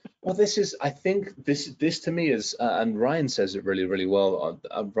 Well, I think this to me is, and Ryan says it really, really well.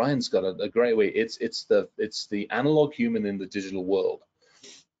 Ryan's got a great way. It's the analog human in the digital world.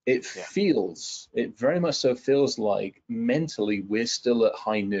 It very much so feels like mentally we're still at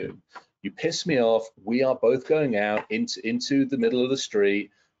high noon. You piss me off. We are both going out into the middle of the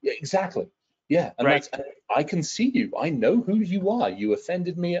street. Yeah, exactly. Yeah, and Right. I can see you. I know who you are. You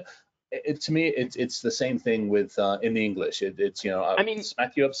offended me. To me, it's the same thing with in the English. It's I I mean,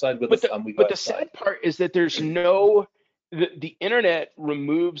 smack you upside with but a the and we go but the outside. sad part is that there's no the internet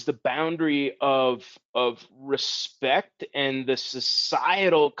removes the boundary of respect and the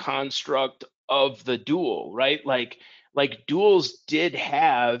societal construct of the duel, right? Like duels did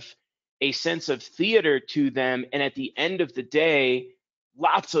have a sense of theater to them, and at the end of the day,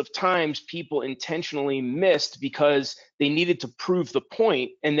 lots of times people intentionally missed because they needed to prove the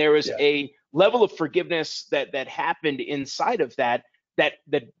point, and there was Yeah, a level of forgiveness that happened inside of that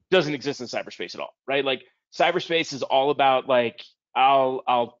doesn't exist in cyberspace at all, right? Like cyberspace is all about like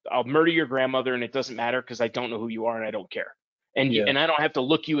I'll murder your grandmother and it doesn't matter because I don't know who you are and I don't care, yeah. and I don't have to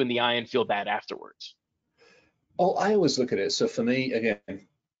look you in the eye and feel bad afterwards. Oh, I always look at it. So for me, again,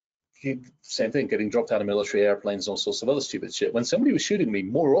 same thing, getting dropped out of military airplanes, all sorts of other stupid shit. When somebody was shooting me,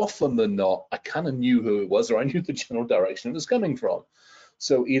 more often than not, I kind of knew who it was, or I knew the general direction it was coming from.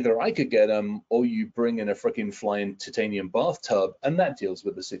 So either I could get them, or you bring in a freaking flying titanium bathtub, and that deals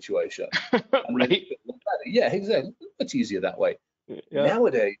with the situation. And then, Right? yeah, exactly. Much easier that way. Yeah.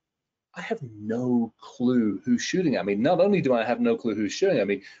 Nowadays, I have no clue who's shooting at me. Not only do I have no clue who's shooting at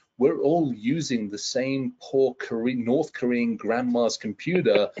me, we're all using the same poor North Korean grandma's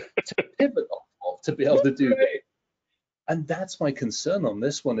computer to pivot off of to be able to do this. Right. And that's my concern on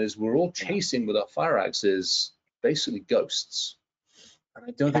this one is we're all Yeah. chasing with our fire axes basically ghosts. And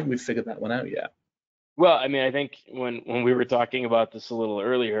I don't Yeah. think we've figured that one out yet. Well, I mean, I think when we were talking about this a little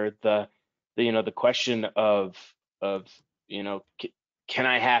earlier, the question of can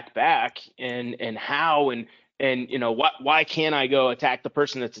I hack back and how and why can't I go attack the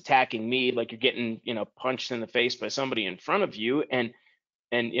person that's attacking me, like you're getting punched in the face by somebody in front of you, and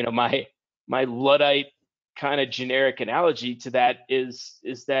my Luddite kind of generic analogy to that is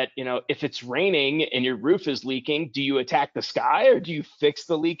that if it's raining and your roof is leaking, do you attack the sky or do you fix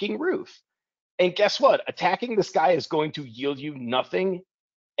the leaking roof? And guess what? Attacking the sky is going to yield you nothing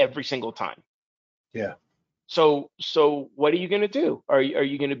every single time. Yeah. So what are you going to do? Are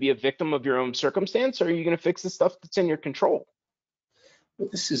you going to be a victim of your own circumstance, or are you going to fix the stuff that's in your control? But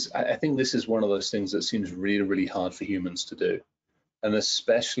I think this is one of those things that seems really, really hard for humans to do. And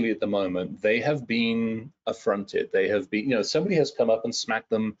especially at the moment, they have been affronted. They have been, somebody has come up and smacked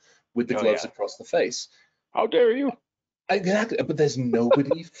them with the Oh gloves yeah. across the face. How dare you? Exactly, but there's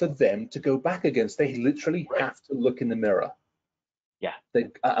nobody for them to go back against. They literally Right. have to look in the mirror. Yeah,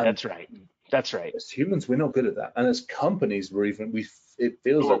 And that's right. That's right. as humans, we're not good at that. And as companies, it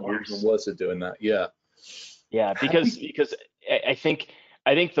feels Or like we're even worse. worse at doing that. Yeah. Yeah, How do we, because I think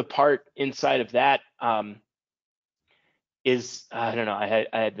the part inside of that is I don't know. I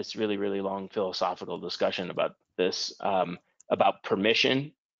had this really long philosophical discussion about this about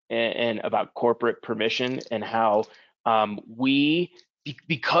permission and about corporate permission and how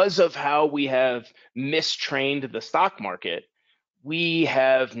because of how we have mistrained the stock market, we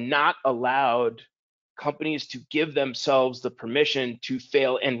have not allowed companies to give themselves the permission to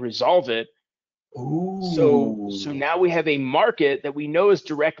fail and resolve it. So ooh, now we have a market that we know is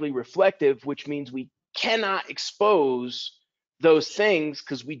directly reflective, which means we cannot expose those things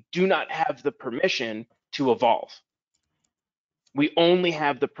because we do not have the permission to evolve. We only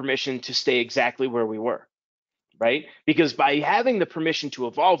have the permission to stay exactly where we were, right? Because by having the permission to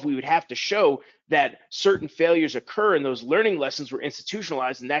evolve, we would have to show that certain failures occur and those learning lessons were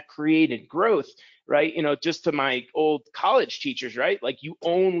institutionalized and that created growth, right? Just to my old college teachers, right? Like you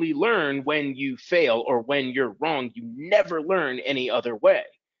only learn when you fail or when you're wrong. You never learn any other way,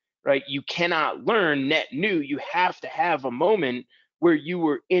 right? You cannot learn net new. You have to have a moment where you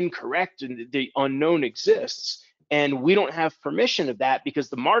were incorrect and the unknown exists. And we don't have permission of that because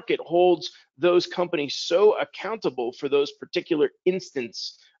the market holds those companies so accountable for those particular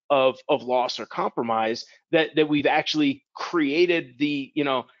instance of loss or compromise that we've actually created the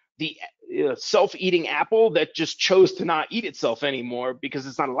self-eating apple that just chose to not eat itself anymore because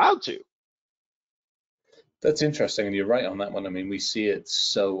it's not allowed to. that's interesting. And you're right on that one. I mean, we see it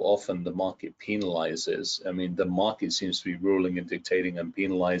so often, the market penalizes. I mean, the market seems to be ruling and dictating and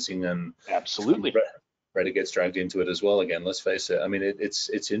penalizing, and Absolutely. Reddit gets dragged into it as well again. Let's face it. I mean,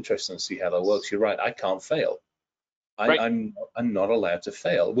 it's interesting to see how that works. You're right. I can't fail. Right. I'm not allowed to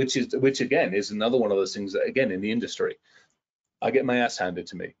fail, which again is another one of those things that again in the industry, I get my ass handed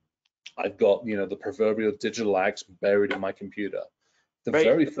to me. I've got the proverbial digital axe buried in my computer. The Right.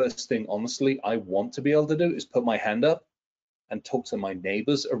 very first thing, honestly, I want to be able to do is put my hand up and talk to my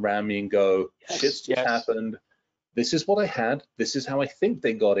neighbors around me and go, shit's Yes. just Yes. happened. This is what I had. This is how I think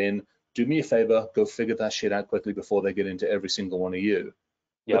they got in. do me a favor, go figure that shit out quickly before they get into every single one of you.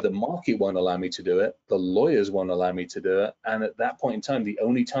 But Yep. the market won't allow me to do it. The lawyers won't allow me to do it. And at that point in time, the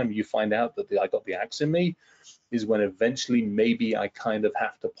only time you find out that I got the axe in me is when eventually maybe I kind of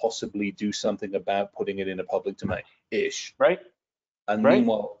have to possibly do something about putting it in a public domain-ish. Right. And Right.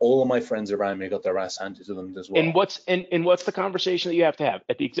 meanwhile, all of my friends around me got their ass handed to them as well. And what's the conversation that you have to have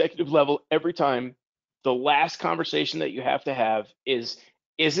at the executive level every time? The last conversation that you have to have is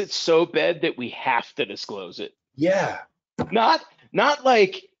it so bad that we have to disclose it? Yeah. Not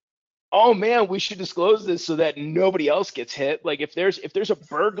like, oh man, we should disclose this so that nobody else gets hit. Like if there's a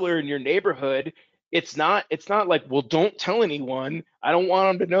burglar in your neighborhood, it's not like, well, don't tell anyone. I don't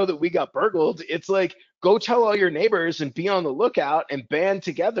want them to know that we got burgled. It's like, go tell all your neighbors and be on the lookout and band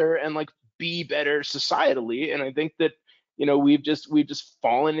together and like be better societally. And I think that, you know, we've just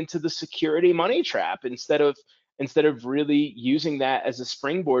fallen into the security money trap instead of really using that as a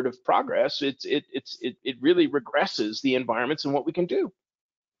springboard of progress. It really regresses the environments and what we can do.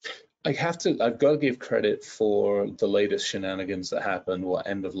 I've got to give credit for the latest shenanigans that happened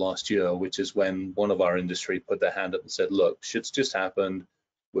end of last year, which is when one of our industry put their hand up and said, look, shit's just happened.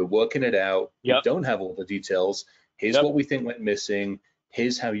 We're working it out. Yep. We don't have all the details. Here's Yep. what we think went missing.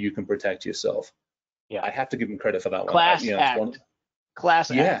 Here's how you can protect yourself. Yeah. I have to give them credit for that one. Class act. Class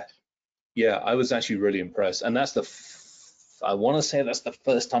act. Yeah, I was actually really impressed. And that's I want to say that's the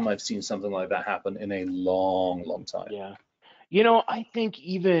first time I've seen something like that happen in a long, long time. Yeah. You know, I think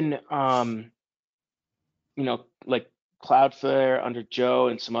even, you know, like Cloudflare under Joe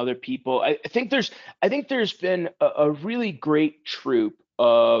and some other people, I think there's been a really great troop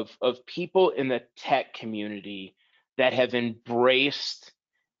of people in the tech community that have embraced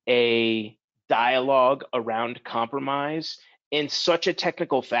a dialogue around compromise in such a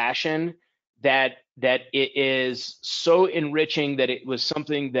technical fashion that it is so enriching that it was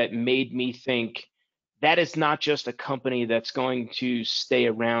something that made me think that is not just a company that's going to stay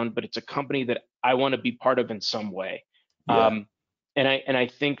around, but it's a company that I want to be part of in some way. Yeah. And I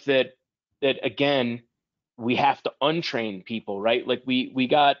think that again, we have to untrain people, right? Like we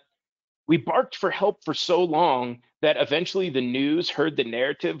barked for help for so long that eventually the news heard the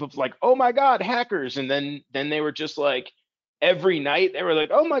narrative of like, oh my God, hackers. And then they were just like, every night they were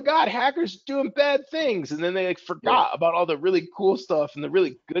like, oh my God, hackers doing bad things. And then they like forgot about all the really cool stuff and the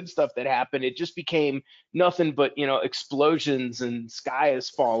really good stuff that happened. It just became nothing but, you know, explosions and sky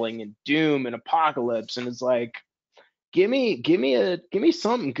is falling and doom and apocalypse. And it's like, give me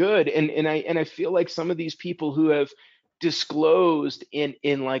something good. And I feel like some of these people who have disclosed in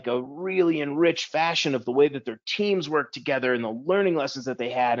like a really enriched fashion of the way that their teams work together and the learning lessons that they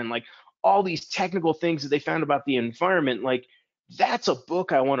had and like all these technical things that they found about the environment, like that's a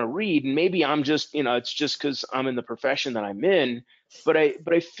book I want to read. And maybe I'm just, you know, it's just because I'm in the profession that I'm in, but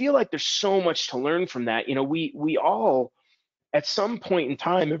I feel like there's so much to learn from that. You know, we all at some point in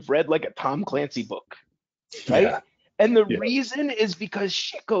time have read like a Tom Clancy book, right? Yeah. And the reason is because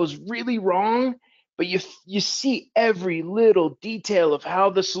shit goes really wrong, but you see every little detail of how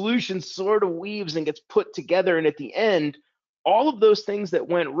the solution sort of weaves and gets put together. And at the end, all of those things that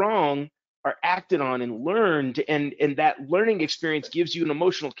went wrong are acted on and learned. And that learning experience gives you an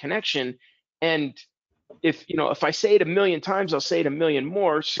emotional connection. And if I say it a million times, I'll say it a million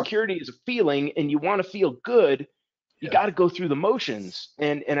more. Security is a feeling, and you want to feel good. You got to go through the motions.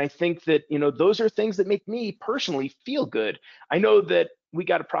 And I think that, those are things that make me personally feel good. I know that we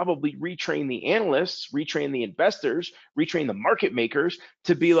got to probably retrain the analysts, retrain the investors, retrain the market makers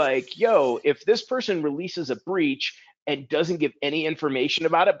to be like, yo, if this person releases a breach and doesn't give any information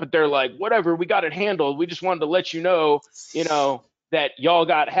about it, but they're like, whatever, we got it handled. We just wanted to let you know, that y'all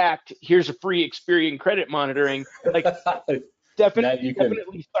got hacked. Here's a free Experian credit monitoring. Like,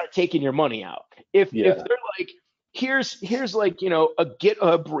 definitely start taking your money out. If they're like, here's like, a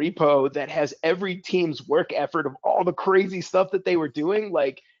GitHub repo that has every team's work effort of all the crazy stuff that they were doing,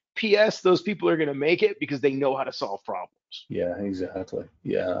 like, PS, those people are going to make it because they know how to solve problems. Yeah, exactly.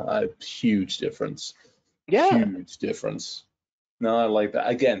 Yeah, huge difference. Yeah. Huge difference. No, I like that.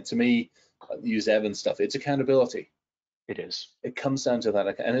 Again, to me, use Evan's stuff. It's accountability. It is. It comes down to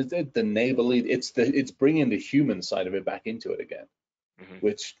that, and it's the neighborly. It's bringing the human side of it back into it again,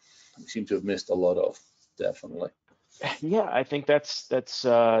 which we seem to have missed a lot of. Definitely. Yeah, I think that's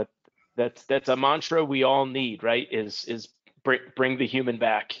a mantra we all need, right? Is bring the human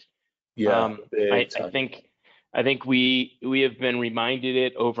back. Yeah. I think we have been reminded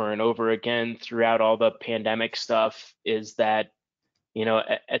it over and over again throughout all the pandemic stuff, is that,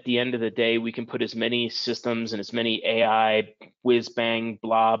 at the end of the day, we can put as many systems and as many AI whiz bang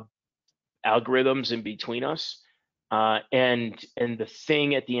blob algorithms in between us. And the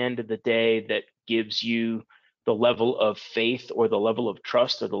thing at the end of the day that gives you the level of faith or the level of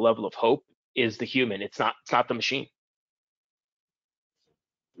trust or the level of hope is the human. It's not the machine.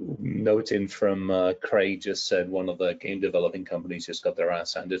 Noting from Craig just said one of the game developing companies just got their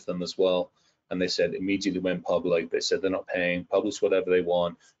ass handed to them as well. And they said immediately went public, they said they're not paying, publish whatever they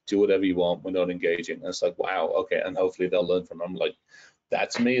want, do whatever you want, we're not engaging. And it's like, wow, okay. And hopefully they'll learn from them. Like,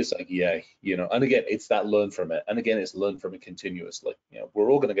 that to me is like, yeah, you know, and again, it's that learn from it. And again, it's learn from it continuously. You know,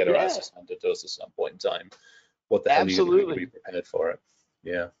 we're all going to get our asses handed to us at some point in time. What the hell are you going to do to be prepared for it?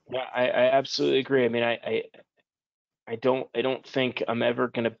 Yeah. Yeah, I absolutely agree. I mean, I don't think I'm ever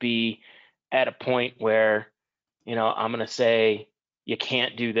going to be at a point where, you know, I'm going to say you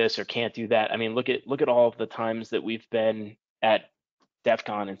can't do this or can't do that. I mean, look at all of the times that we've been at DEF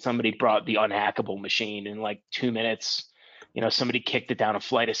CON and somebody brought the unhackable machine in like 2 minutes. You know, somebody kicked it down a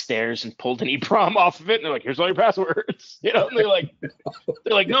flight of stairs and pulled an EEPROM off of it, and they're like, "Here's all your passwords." You know, and they're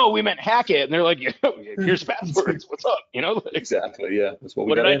like, "No, we meant hack it," and they're like, "Here's passwords. What's up?" You know, like, exactly. Yeah, that's what we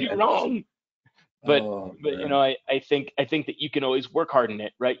what got did I in do there. wrong? But you know, I think that you can always work hard in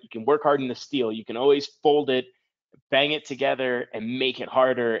it, right? You can work hard in the steel. You can always fold it, bang it together, and make it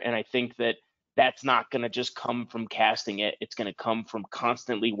harder. And I think that that's not going to just come from casting it. It's going to come from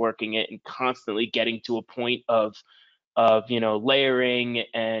constantly working it and constantly getting to a point of you know, layering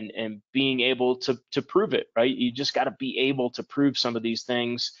and being able to prove it, right? You just got to be able to prove some of these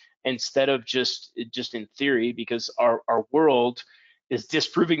things instead of just in theory, because our world is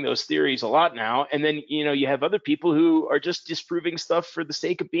disproving those theories a lot now. And then, you know, you have other people who are just disproving stuff for the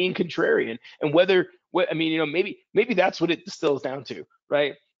sake of being contrarian. And I mean, you know, maybe that's what it distills down to,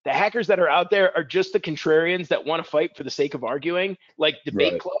 right? The hackers that are out there are just the contrarians that want to fight for the sake of arguing, like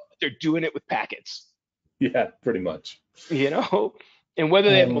debate club, but they're doing it with packets. Yeah, pretty much. You know, and whether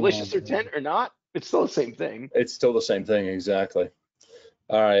they have malicious intent or not, it's still the same thing. It's still the same thing, exactly.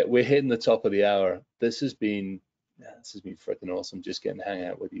 All right, we're hitting the top of the hour. This has been freaking awesome. Just getting to hang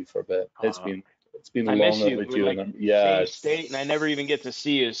out with you for a bit. It's been I long miss you. overdue. We're like same state, and I never even get to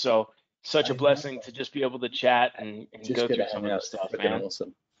see you. So such a blessing to just be able to chat and go through some of the stuff, man.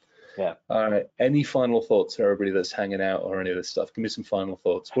 Awesome. Yeah. All right. Any final thoughts for everybody that's hanging out or any of this stuff? Give me some final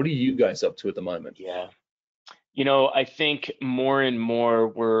thoughts. What are you guys up to at the moment? Yeah. You know, I think more and more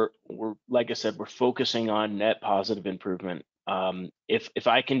we're like I said, we're focusing on net positive improvement. If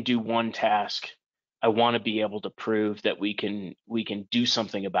I can do one task, I want to be able to prove that we can do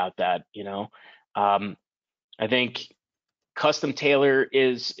something about that. You know, I think custom tailor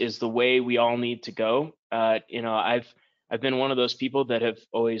is the way we all need to go. You know, I've been one of those people that have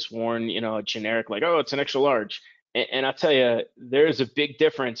always worn, you know, a generic like, oh, it's an extra large, and I'll tell you, there is a big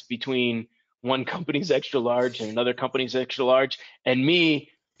difference between one company's extra large and another company's extra large, and me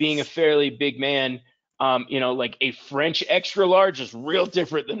being a fairly big man. You know, like a French extra large is real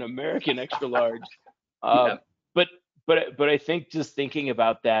different than American extra large. Yeah. But I think just thinking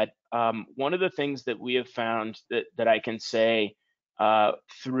about that, one of the things that we have found that I can say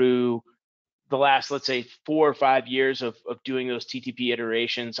through the last, let's say, 4 or 5 years of doing those TTP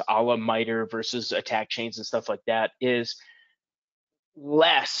iterations, a la MITRE versus attack chains and stuff like that, is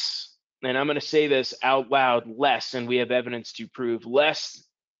less, and I'm going to say this out loud, less, and we have evidence to prove, less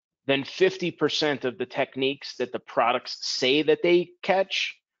than 50% of the techniques that the products say that they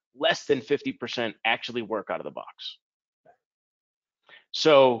catch, less than 50% actually work out of the box.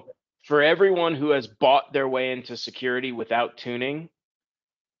 So for everyone who has bought their way into security without tuning,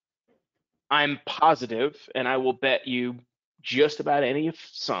 I'm positive, and I will bet you just about any of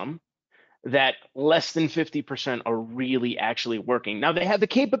some, that less than 50% are really actually working. Now they have the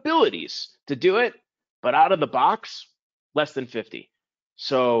capabilities to do it, but out of the box, less than 50.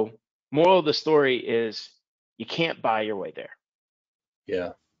 So moral of the story is you can't buy your way there.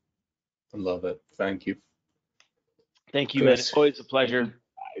 Yeah, I love it. Thank you. Thank you, Chris, man. It's always a pleasure.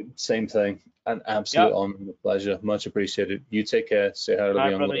 Same thing. An absolute honor and a pleasure. Much appreciated. You take care. Say hi to the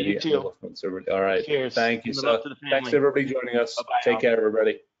young lady. You too. All right. Cheers. Thank you, sir. Thanks everybody joining us. Bye-bye, take care,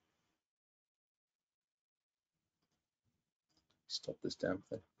 everybody. Stop this damn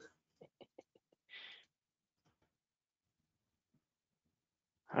thing.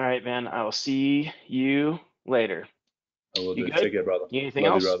 All right, man. I will see you later. I will do. Take care, brother. You anything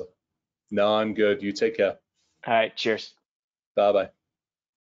else? Brother. No, I'm good. You take care. All right. Cheers. Bye-bye.